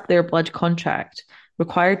part of their blood contract,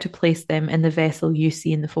 required to place them in the vessel you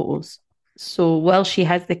see in the photos. So while she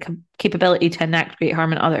has the capability to enact great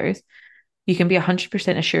harm on others, you can be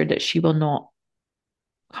 100% assured that she will not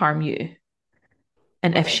harm you.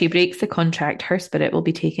 And if she breaks the contract, her spirit will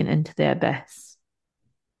be taken into the abyss.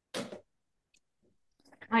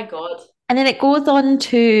 My God. And then it goes on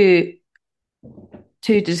to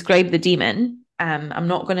describe the demon. I'm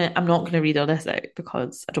not gonna read all this out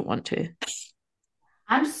because I don't want to.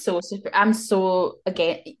 I'm so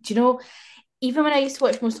again. Do you know? Even when I used to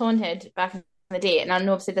watch Most Haunted back in the day, and I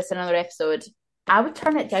know I've said this in another episode, I would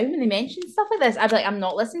turn it down when they mentioned stuff like this. I'd be like, I'm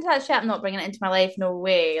not listening to that shit. I'm not bringing it into my life. No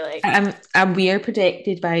way. Like, we are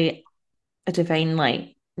protected by a divine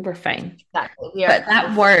light. We're fine. Exactly. But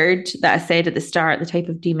that word that I said at the start, the type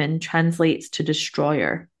of demon, translates to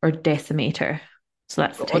destroyer or decimator. So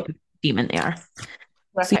that's the type of demon they are.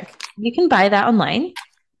 So you can buy that online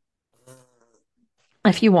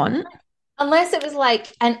if you want. Unless it was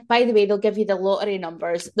like, and by the way, they'll give you the lottery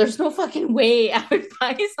numbers. There's no fucking way I would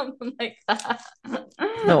buy something like that.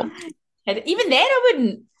 No. Even then, I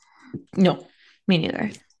wouldn't. No, me neither.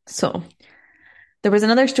 So there was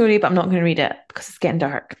another story, but I'm not going to read it because it's getting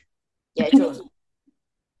dark. Yeah, Joe.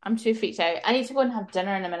 I'm too freaked out. I need to go and have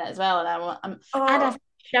dinner in a minute as well, and and a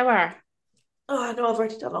shower. Oh, I know I've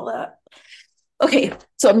already done all that. Okay,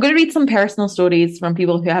 so I'm going to read some personal stories from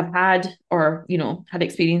people who have had or, had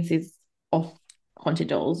experiences of haunted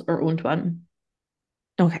dolls or owned one.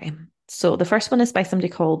 Okay, so the first one is by somebody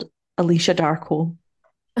called Alicia Darko.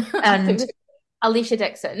 And Alicia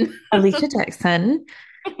Dixon. Alicia Dixon.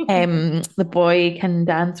 The Boy Can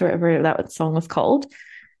Dance, or whatever that song was called.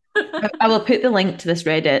 I will put the link to this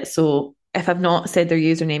Reddit, so if I've not said their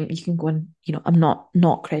username, you can go and, I'm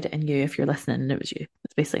not crediting you if you're listening and it was you.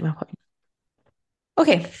 That's basically my point.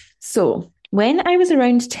 Okay, so when I was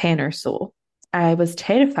around 10 or so, I was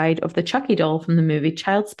terrified of the Chucky doll from the movie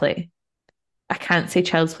Child's Play. I can't say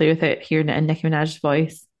Child's Play without hearing it in Nicki Minaj's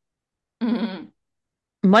voice.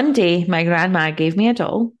 Mm-hmm. One day, my grandma gave me a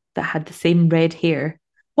doll that had the same red hair.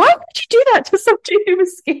 Why would you do that to somebody who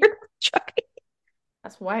was scared of Chucky?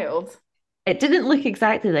 That's wild. It didn't look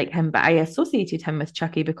exactly like him, but I associated him with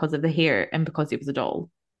Chucky because of the hair and because he was a doll.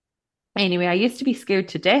 Anyway, I used to be scared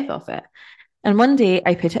to death of it. And one day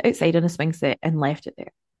I put it outside on a swing set and left it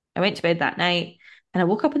there. I went to bed that night and I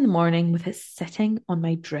woke up in the morning with it sitting on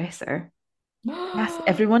my dresser. I asked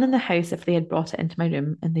everyone in the house if they had brought it into my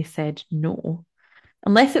room and they said no.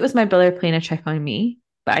 Unless it was my brother playing a trick on me,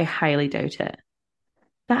 but I highly doubt it.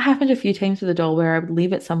 That happened a few times with the doll where I would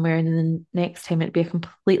leave it somewhere and then the next time it'd be a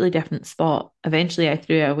completely different spot. Eventually I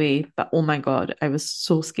threw it away, but oh my God, I was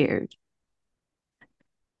so scared.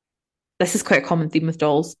 This is quite a common theme with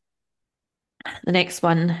dolls. The next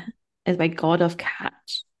one is by God of Cat.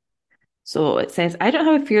 So it says, I don't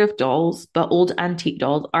have a fear of dolls, but old antique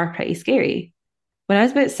dolls are pretty scary. When I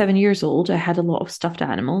was about 7 years old, I had a lot of stuffed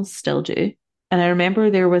animals, still do. And I remember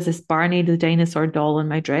there was this Barney the dinosaur doll on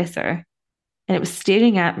my dresser. And it was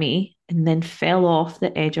staring at me and then fell off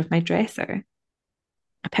the edge of my dresser.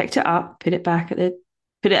 I picked it up, put it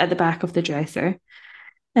at the back of the dresser.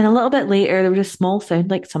 And a little bit later, there was a small sound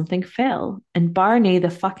like something fell. And Barney, the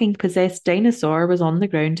fucking possessed dinosaur, was on the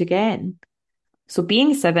ground again. So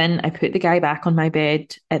being 7, I put the guy back on my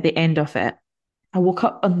bed at the end of it. I woke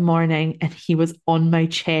up in the morning and he was on my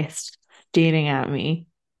chest staring at me.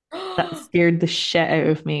 That scared the shit out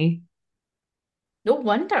of me. No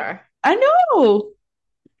wonder. I know.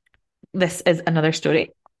 This is another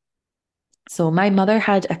story. So my mother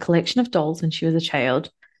had a collection of dolls when she was a child,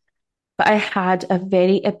 but I had a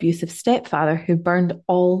very abusive stepfather who burned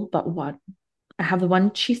all but one. I have the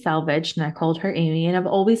one she salvaged and I called her Amy, and I've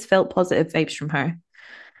always felt positive vibes from her.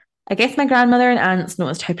 I guess my grandmother and aunts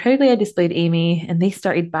noticed how proudly I displayed Amy and they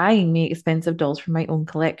started buying me expensive dolls from my own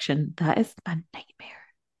collection. That is a nightmare.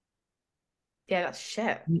 Yeah, that's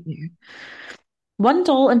shit. Nightmare. One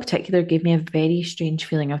doll in particular gave me a very strange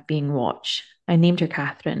feeling of being watched. I named her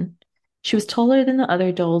Catherine. She was taller than the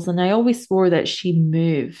other dolls, and I always swore that she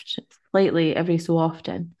moved slightly every so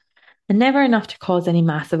often. And never enough to cause any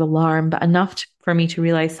massive alarm, but enough for me to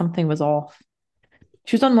realize something was off.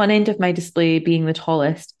 She was on one end of my display, being the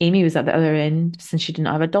tallest. Amy was at the other end, since she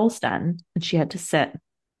didn't have a doll stand, and she had to sit.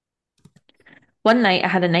 One night, I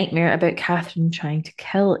had a nightmare about Catherine trying to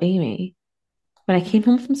kill Amy. When I came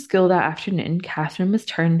home from school that afternoon, Catherine was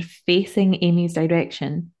turned facing Amy's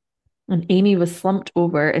direction, and Amy was slumped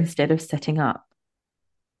over instead of sitting up.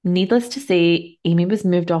 Needless to say, Amy was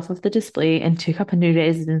moved off of the display and took up a new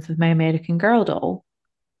residence with my American Girl doll.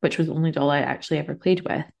 which was the only doll I actually ever played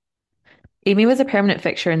with. Amy was a permanent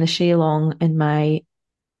fixture in the Shay-Long in my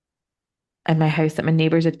house that my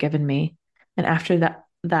neighbours had given me. And after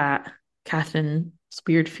that, Catherine's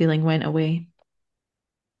weird feeling went away.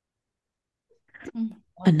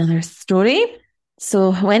 Another story.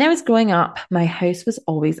 So when I was growing up, my house was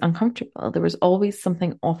always uncomfortable. There was always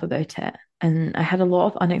something off about it, and I had a lot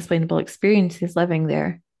of unexplainable experiences living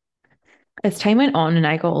there. As time went on and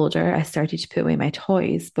I got older, I started to put away my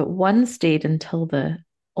toys, but one stayed until the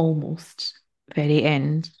almost very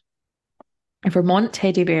end. A Vermont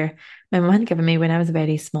teddy bear my mum had given me when I was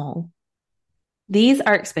very small. These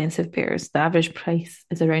are expensive bears. The average price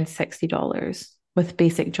is around $60 with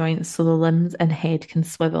basic joints so the limbs and head can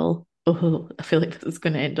swivel. Oh, I feel like this is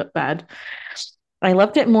going to end up bad. I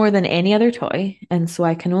loved it more than any other toy, and so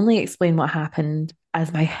I can only explain what happened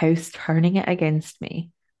as my house turning it against me.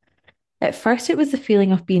 At first, it was the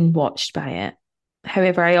feeling of being watched by it.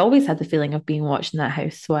 However, I always had the feeling of being watched in that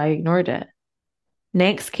house, so I ignored it.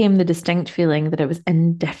 Next came the distinct feeling that it was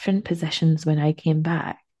in different positions when I came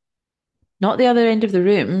back. Not the other end of the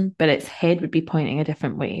room, but its head would be pointing a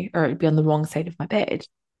different way, or it would be on the wrong side of my bed.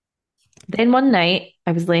 Then one night,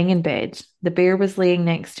 I was laying in bed. The bear was laying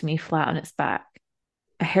next to me flat on its back.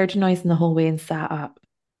 I heard a noise in the hallway and sat up.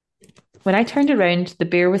 When I turned around, the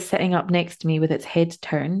bear was sitting up next to me with its head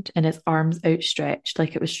turned and its arms outstretched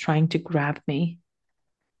like it was trying to grab me.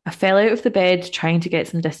 I fell out of the bed, trying to get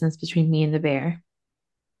some distance between me and the bear.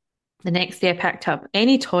 The next day, I packed up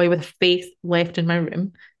any toy with a face left in my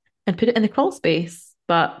room and put it in the crawl space.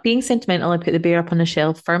 But being sentimental, I put the bear up on a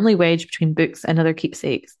shelf, firmly wedged between books and other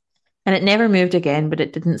keepsakes. And it never moved again, but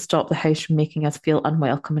it didn't stop the house from making us feel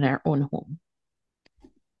unwelcome in our own home.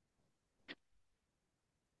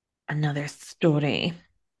 Another story.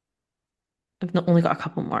 I've not only got a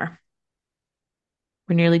couple more.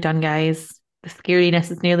 We're nearly done, guys. The scariness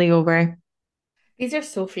is nearly over. These are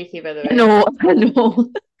so freaky, by the way. I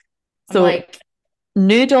know. So, like,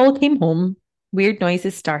 new doll came home, weird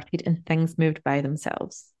noises started, and things moved by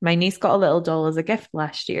themselves. My niece got a little doll as a gift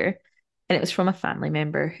last year, and it was from a family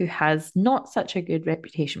member who has not such a good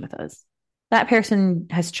reputation with us. That person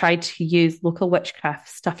has tried to use local witchcraft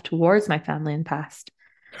stuff towards my family in the past.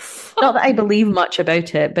 Not that I believe much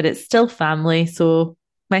about it, but it's still family, so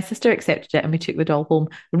my sister accepted it and we took the doll home.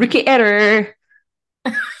 Rookie error!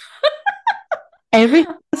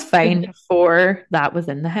 Everything was fine before that was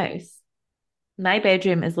in the house. My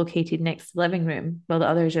bedroom is located next to the living room, while the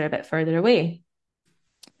others are a bit further away.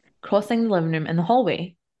 Crossing the living room in the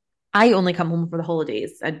hallway. I only come home for the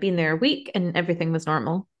holidays. I'd been there a week and everything was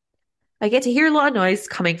normal. I get to hear a lot of noise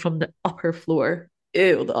coming from the upper floor.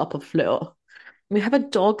 Ew, the upper floor. We have a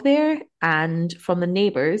dog there and from the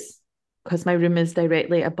neighbours, because my room is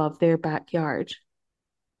directly above their backyard.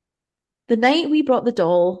 The night we brought the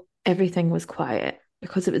doll, everything was quiet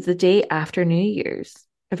because it was the day after New Year's.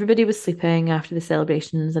 Everybody was sleeping after the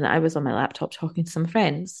celebrations and I was on my laptop talking to some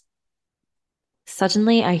friends.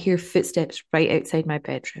 Suddenly, I hear footsteps right outside my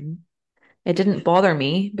bedroom. It didn't bother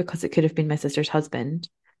me because it could have been my sister's husband.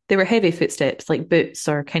 They were heavy footsteps, like boots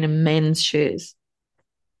or kind of men's shoes.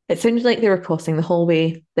 It sounded like they were crossing the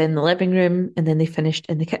hallway, then the living room, and then they finished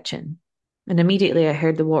in the kitchen. And immediately I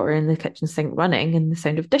heard the water in the kitchen sink running and the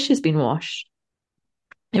sound of dishes being washed.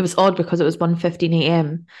 It was odd because it was 1:15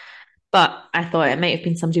 a.m., but I thought it might have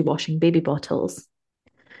been somebody washing baby bottles.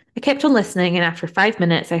 I kept on listening, and after 5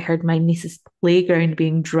 minutes, I heard my niece's playground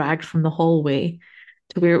being dragged from the hallway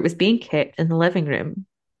to where it was being kept in the living room.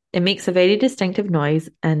 It makes a very distinctive noise,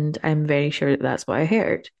 and I'm very sure that that's what I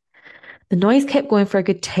heard. The noise kept going for a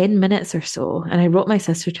good 10 minutes or so, and I wrote my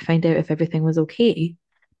sister to find out if everything was okay.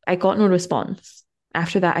 I got no response.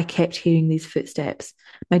 After that, I kept hearing these footsteps.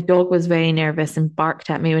 My dog was very nervous and barked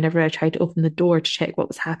at me whenever I tried to open the door to check what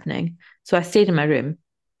was happening. So I stayed in my room.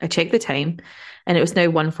 I checked the time, and it was now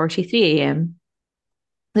 1:43 a.m.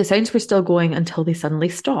 The sounds were still going until they suddenly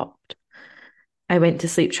stopped. I went to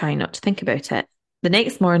sleep trying not to think about it. The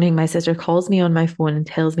next morning, my sister calls me on my phone and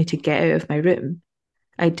tells me to get out of my room.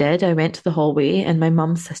 I did. I went to the hallway, and my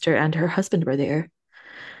mum's sister and her husband were there.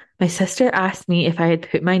 My sister asked me if I had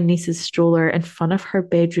put my niece's stroller in front of her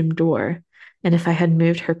bedroom door and if I had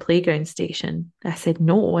moved her playground station. I said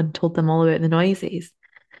no and told them all about the noises.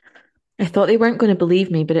 I thought they weren't going to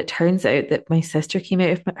believe me, but it turns out that my sister came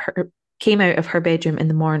out of her bedroom in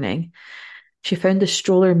the morning. She found the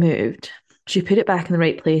stroller moved. She put it back in the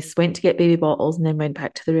right place, went to get baby bottles, and then went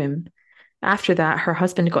back to the room. After that, her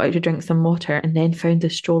husband got out to drink some water and then found the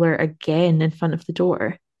stroller again in front of the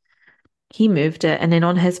door. He moved it and then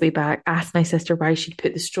on his way back asked my sister why she'd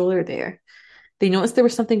put the stroller there. They noticed there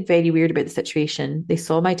was something very weird about the situation. They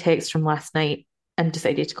saw my text from last night and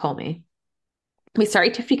decided to call me. We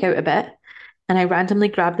started to freak out a bit, and I randomly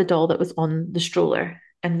grabbed the doll that was on the stroller,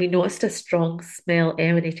 and we noticed a strong smell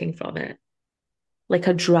emanating from it, like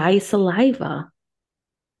a dry saliva.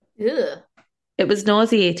 Ugh. It was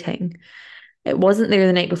nauseating. It wasn't there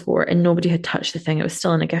the night before, and nobody had touched the thing. It was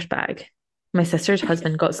still in a gift bag. My sister's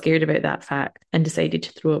husband got scared about that fact and decided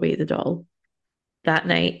to throw away the doll. That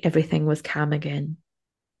night, everything was calm again.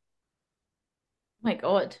 Oh my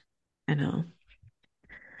God. I know.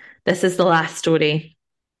 This is the last story.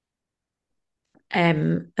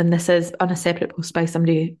 And this is on a separate post by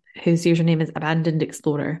somebody whose username is Abandoned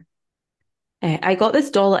Explorer. I got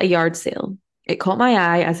this doll at a yard sale. It caught my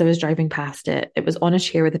eye as I was driving past it. It was on a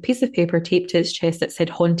chair with a piece of paper taped to its chest that said,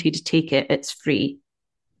 "Haunted, take it, it's free."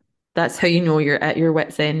 That's how you know you're at your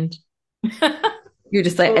wit's end. You're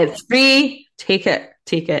just like, it's free, take it,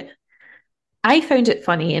 take it. I found it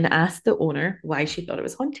funny and asked the owner why she thought it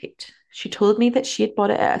was haunted. She told me that she had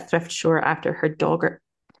bought it at a thrift store after her dogger.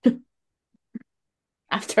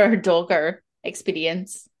 After her dogger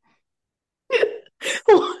experience.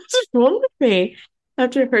 What's wrong with me?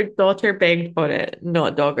 After her daughter begged for it,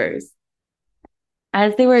 not doggers.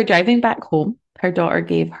 As they were driving back home, her daughter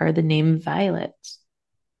gave her the name Violet.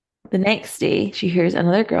 The next day, she hears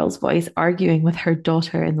another girl's voice arguing with her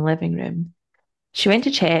daughter in the living room. She went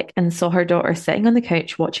to check and saw her daughter sitting on the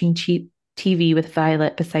couch watching cheap TV with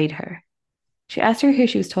Violet beside her. She asked her who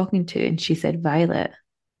she was talking to, and she said Violet.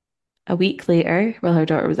 A week later, while her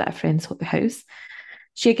daughter was at a friend's house,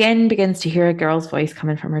 she again begins to hear a girl's voice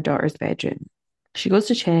coming from her daughter's bedroom. She goes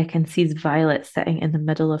to check and sees Violet sitting in the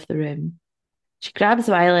middle of the room. She grabs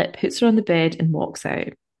Violet, puts her on the bed, and walks out.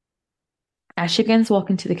 As she begins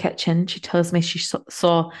walking to the kitchen, she tells me she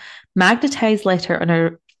saw magnetized letter on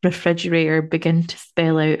her refrigerator begin to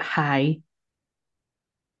spell out hi.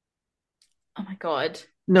 Oh my God.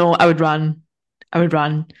 No, I would run. I would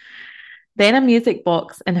run. Then a music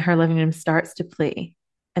box in her living room starts to play,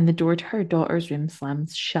 and the door to her daughter's room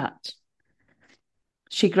slams shut.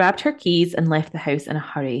 She grabbed her keys and left the house in a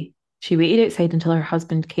hurry. She waited outside until her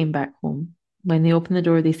husband came back home. When they open the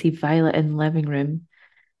door, they see Violet in the living room,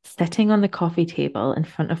 sitting on the coffee table in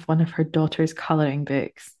front of one of her daughter's colouring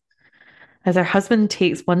books. As her husband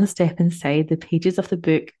takes one step inside, the pages of the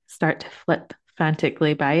book start to flip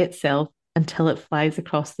frantically by itself until it flies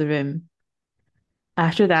across the room.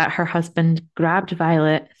 After that, her husband grabbed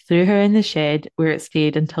Violet, threw her in the shed where it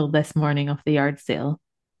stayed until this morning of the yard sale.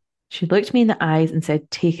 She looked me in the eyes and said,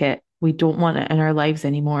 "Take it. We don't want it in our lives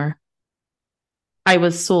anymore." I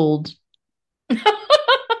was sold.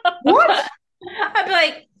 What? I'd be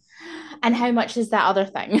like, and how much is that other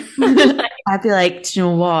thing? I'd be like, do you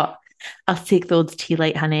know what? I'll take the old tea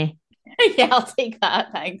light, honey. Yeah, I'll take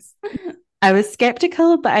that. Thanks. I was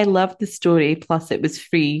skeptical, but I loved the story. Plus, it was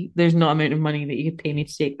free. There's no amount of money that you could pay me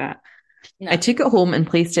to take that. No. I took it home and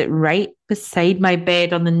placed it right beside my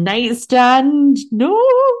bed on the nightstand. No.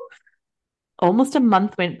 Almost a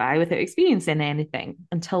month went by without experiencing anything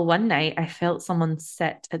until one night I felt someone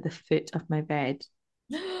sit at the foot of my bed.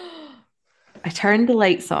 I turned the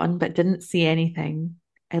lights on but didn't see anything.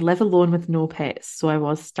 I live alone with no pets, so I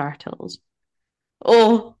was startled.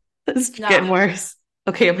 Oh, it's getting worse.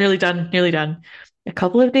 Okay, I'm nearly done, nearly done. A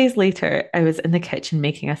couple of days later, I was in the kitchen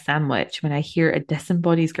making a sandwich when I hear a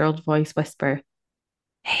disembodied girl's voice whisper,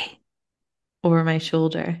 "Hey," over my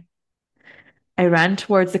shoulder. I ran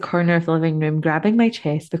towards the corner of the living room, grabbing my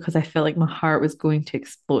chest because I felt like my heart was going to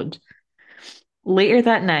explode. Later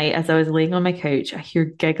that night, as I was laying on my couch, I hear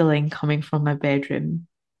giggling coming from my bedroom.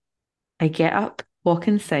 I get up, walk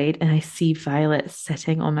inside, and I see Violet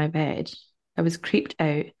sitting on my bed. I was creeped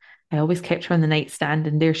out. I always kept her on the nightstand,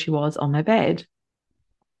 and there she was on my bed.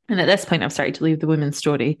 And at this point, I've started to believe the woman's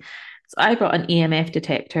story. So I brought an EMF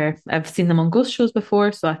detector. I've seen them on ghost shows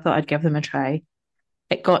before, so I thought I'd give them a try.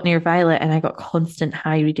 It got near Violet and I got constant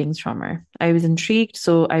high readings from her. I was intrigued,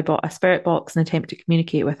 so I bought a spirit box in an attempt to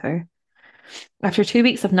communicate with her. After 2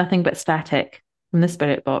 weeks of nothing but static from the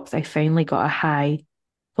spirit box, I finally got a high,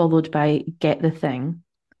 followed by "get the thing."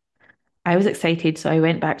 I was excited, so I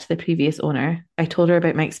went back to the previous owner. I told her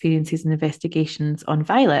about my experiences and investigations on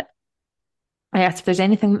Violet. I asked if there's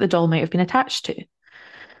anything that the doll might have been attached to.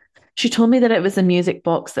 She told me that it was a music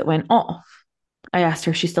box that went off. I asked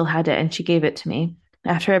her if she still had it, and she gave it to me.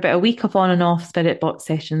 After about a week of on and off spirit box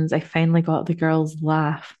sessions, I finally got the girl's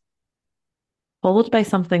laugh, followed by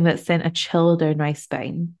something that sent a chill down my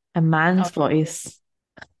spine. A man's voice.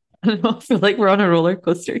 I don't know, I feel like we're on a roller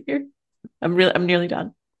coaster here. I'm nearly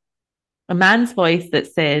done. A man's voice that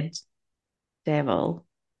said, "Devil."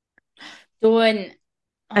 Don't.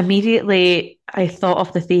 Immediately, I thought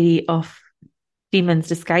of the theory of demons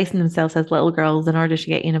disguising themselves as little girls in order to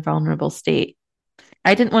get you in a vulnerable state.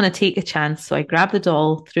 I didn't want to take a chance, so I grabbed the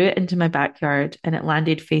doll, threw it into my backyard, and it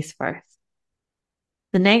landed face first.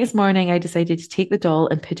 The next morning, I decided to take the doll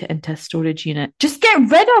and put it into a storage unit. Just get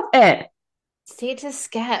rid of it! Say to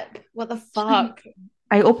Skip. What the fuck?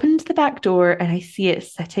 I opened the back door and I see it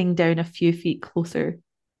sitting down a few feet closer,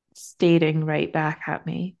 staring right back at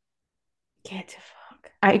me. Get the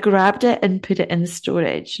fuck. I grabbed it and put it in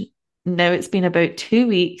storage. Now it's been about 2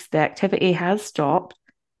 weeks. The activity has stopped,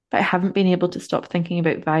 but I haven't been able to stop thinking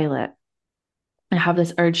about Violet. I have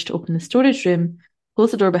this urge to open the storage room,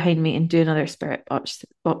 close the door behind me, and do another spirit box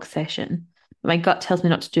session. But my gut tells me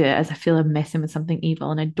not to do it as I feel I'm messing with something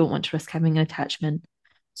evil and I don't want to risk having an attachment.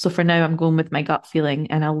 So for now, I'm going with my gut feeling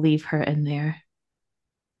and I'll leave her in there.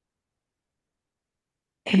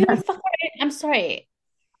 Who the fuck are you? I'm sorry.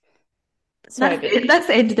 That's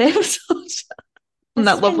the end of the episode. On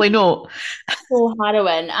that lovely note. So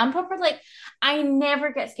harrowing. I'm proper like, I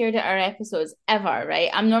never get scared at our episodes ever, right?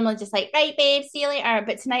 I'm normally just like, right, babe, see you later.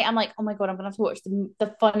 But tonight I'm like, oh my God, I'm going to have to watch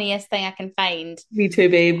the funniest thing I can find. Me too,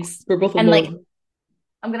 babes. We're both alone. And like,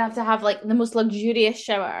 I'm going to have like the most luxurious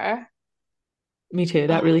shower. Me too.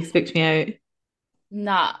 That really spooked me out.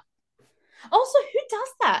 Nah. Also, who does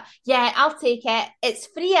that? Yeah, I'll take it. It's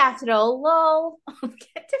free after all. Lol.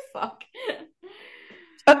 Get the fuck.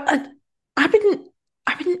 I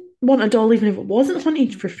wouldn't want a doll even if it wasn't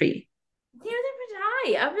hunted for free. Neither would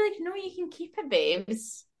I. I'd be like, no, you can keep it,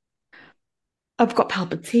 babes. I've got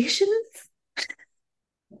palpitations.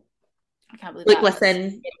 I can't believe like, that.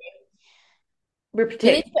 Listen, we're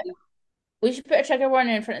protected. We should put a trigger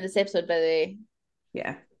warning in front of this episode, by the way.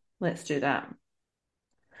 Yeah, let's do that.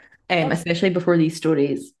 Especially before these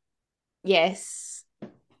stories. Yes.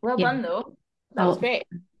 Well done, though. That was great.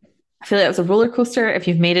 I feel like it was a roller coaster. If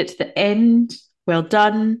you've made it to the end, well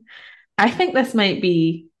done. I think this might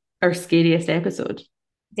be our scariest episode.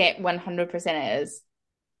 Yeah, 100% it is.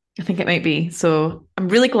 I think it might be. So I'm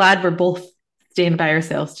really glad we're both staying by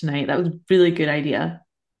ourselves tonight. That was a really good idea.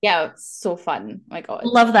 Yeah, it's so fun. Oh my God.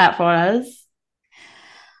 Love that for us.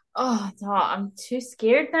 Oh, no, I'm too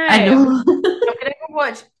scared now. I know. I'm going to go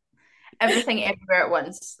watch Everything Everywhere at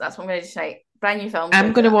Once. That's what I'm going to do tonight. Brand new film.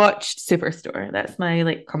 I'm going to watch Superstore. That's my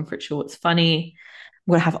like comfort show. It's funny.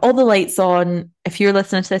 I'm going to have all the lights on. If you're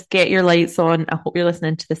listening to this, get your lights on. I hope you're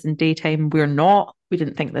listening to this in daytime. We're not. We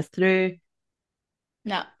didn't think this through.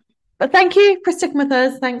 No. But thank you for sticking with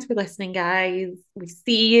us. Thanks for listening, guys. We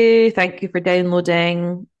see you. Thank you for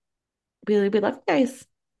downloading. We love you guys.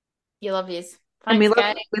 You love yous. And we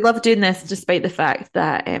love doing this despite the fact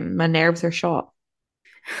that my nerves are shot.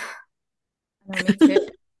 Me too.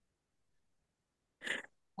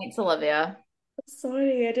 Thanks, Olivia.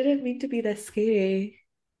 Sorry, I didn't mean to be this scary.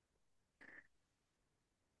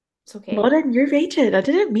 It's okay. Lauren, you're raging. I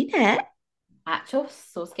didn't mean it. Actually,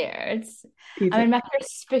 so scared. I'm in my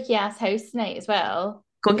spooky ass house tonight as well.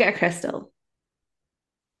 Go and get a crystal.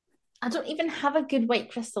 I don't even have a good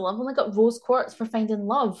white crystal. I've only got rose quartz for finding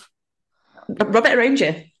love. Rub it around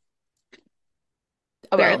you.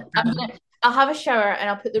 I will. I'll have a shower and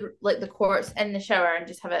I'll put the quartz in the shower and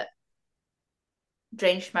just have it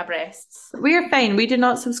drench my breasts. We're fine. We do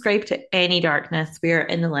not subscribe to any darkness. We are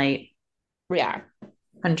in the light. We are.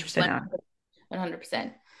 100%.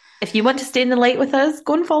 100%. If you want to stay in the light with us,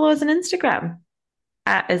 go and follow us on Instagram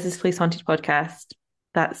at Is This Place Haunted Podcast.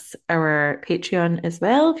 That's our Patreon as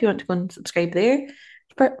well. If you want to go and subscribe there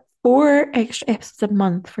for 4 extra episodes a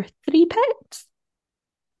month for £3.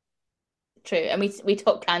 True, and we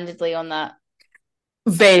talk candidly on that.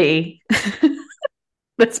 Very.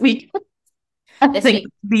 This week. I think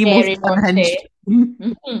the most unhinged.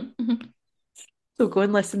 So go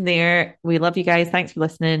and listen there. We love you guys. Thanks for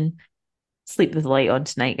listening. Sleep with the light on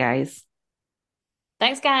tonight, guys.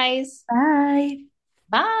 Thanks, guys. Bye.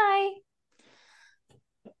 Bye.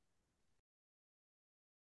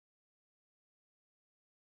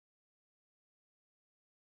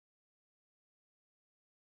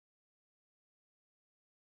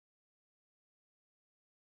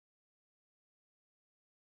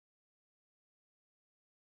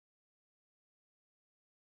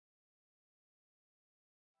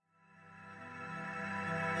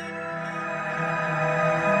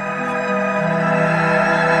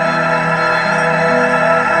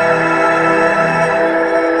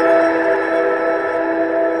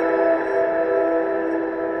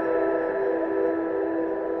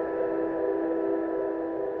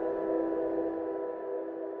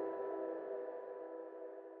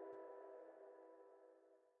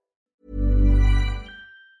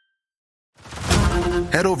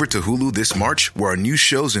 Head over to Hulu this March, where our new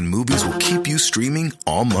shows and movies will keep you streaming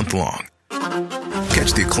all month long.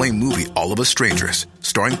 Catch the acclaimed movie All of Us Strangers,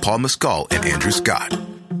 starring Paul Mescal and Andrew Scott.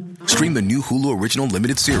 Stream the new Hulu original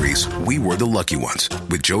limited series We Were the Lucky Ones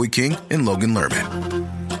with Joey King and Logan Lerman.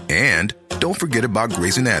 And don't forget about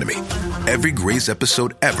Grey's Anatomy. Every Grey's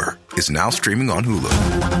episode ever is now streaming on Hulu.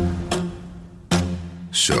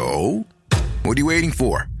 So, what are you waiting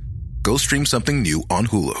for? Go stream something new on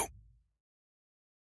Hulu.